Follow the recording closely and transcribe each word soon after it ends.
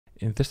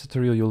In this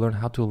tutorial, you'll learn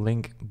how to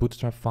link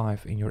Bootstrap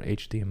 5 in your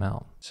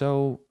HTML.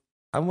 So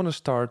I want to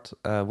start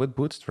with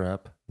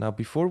Bootstrap. Now,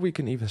 before we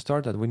can even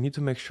start that, we need to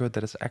make sure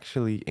that it's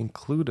actually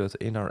included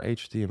in our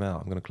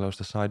HTML. I'm going to close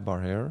the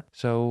sidebar here.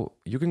 So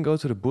you can go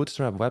to the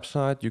Bootstrap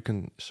website. You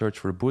can search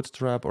for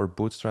Bootstrap or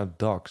Bootstrap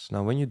docs.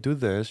 Now, when you do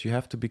this, you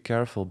have to be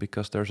careful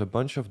because there's a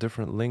bunch of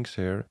different links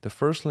here. The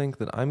first link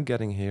that I'm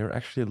getting here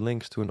actually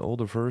links to an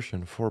older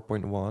version,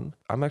 4.1.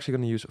 I'm actually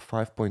going to use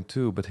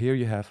 5.2, but here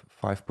you have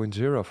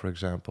 5.0, for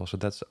example. So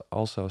that's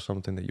also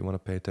something that you want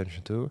to pay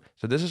attention to.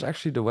 So this is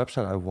actually the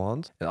website I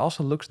want. It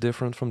also looks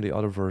different from the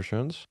other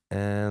versions.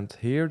 And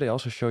here they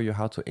also show you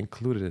how to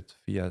include it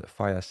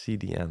via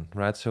CDN,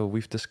 right? So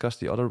we've discussed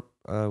the other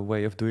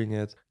way of doing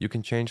it. You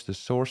can change the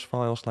source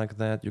files like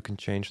that. You can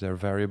change their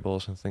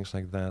variables and things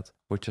like that,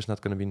 which is not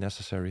going to be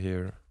necessary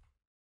here.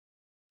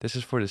 This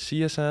is for the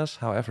CSS.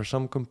 However,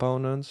 some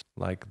components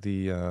like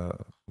the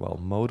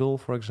modal,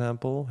 for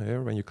example,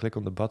 here when you click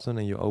on the button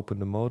and you open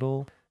the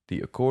modal,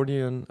 the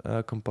accordion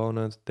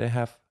component,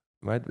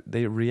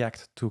 they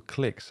react to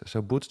clicks.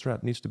 So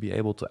Bootstrap needs to be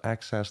able to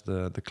access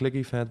the click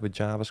event with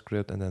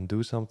JavaScript and then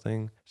do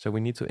something. So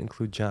we need to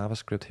include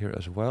JavaScript here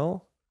as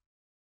well.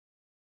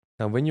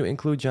 Now, when you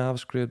include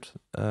JavaScript,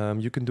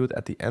 you can do it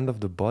at the end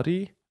of the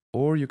body,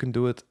 or you can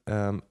do it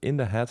in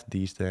the head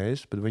these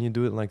days. But when you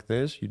do it like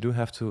this, you do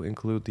have to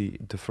include the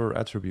defer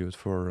attribute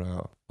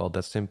for,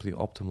 that's simply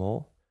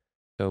optimal.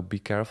 So be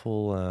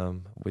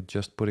careful with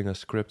just putting a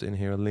script in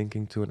here,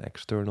 linking to an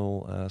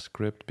external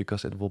script,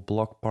 because it will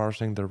block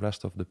parsing the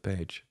rest of the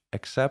page,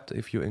 except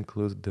if you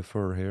include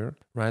defer here.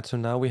 Right, so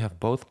now we have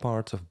both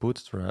parts of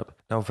Bootstrap.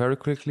 Now, very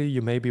quickly,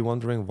 you may be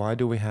wondering, why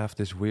do we have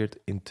this weird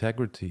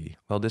integrity?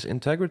 Well, this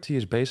integrity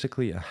is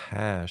basically a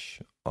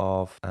hash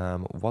of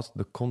what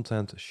the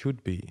content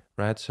should be,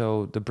 right?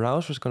 So the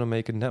browser is going to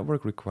make a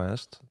network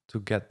request to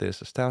get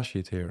this style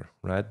sheet here,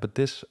 right? But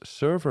this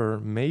server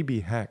may be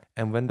hacked.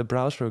 And when the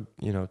browser,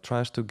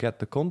 tries to get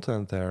the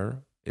content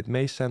there, it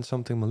may send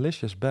something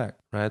malicious back,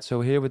 right?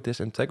 So here with this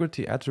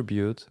integrity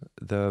attribute,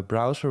 the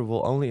browser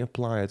will only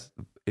apply it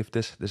if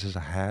this is a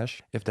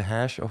hash, if the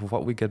hash of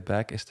what we get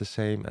back is the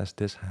same as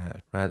this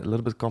hash, right? A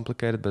little bit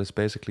complicated, but it's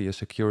basically a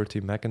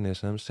security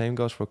mechanism. Same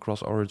goes for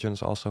cross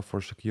origins, also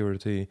for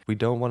security. We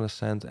don't want to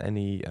send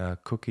any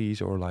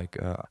cookies or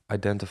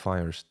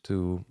identifiers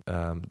to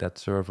that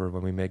server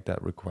when we make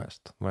that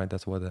request, right?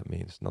 That's what that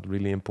means. Not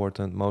really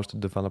important. Most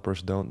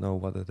developers don't know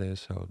what it is,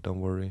 so don't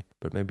worry.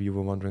 But maybe you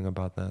were wondering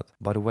about that.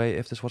 By the way,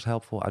 if this was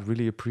helpful, I'd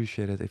really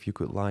appreciate it if you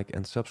could like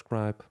and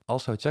subscribe.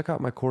 Also, check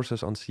out my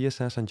courses on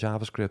CSS and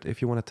JavaScript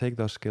if you want to take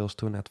those skills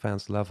to an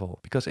advanced level,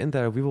 because in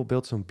there we will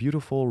build some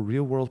beautiful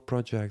real-world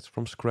projects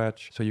from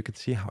scratch so you can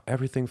see how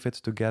everything fits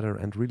together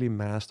and really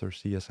master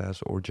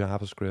CSS or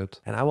JavaScript.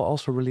 And I will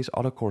also release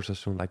other courses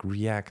soon, like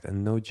React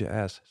and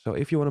Node.js. So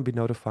if you want to be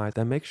notified,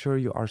 then make sure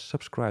you are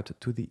subscribed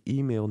to the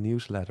email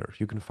newsletter.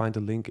 You can find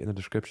the link in the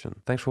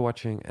description. Thanks for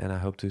watching, and I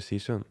hope to see you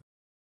soon.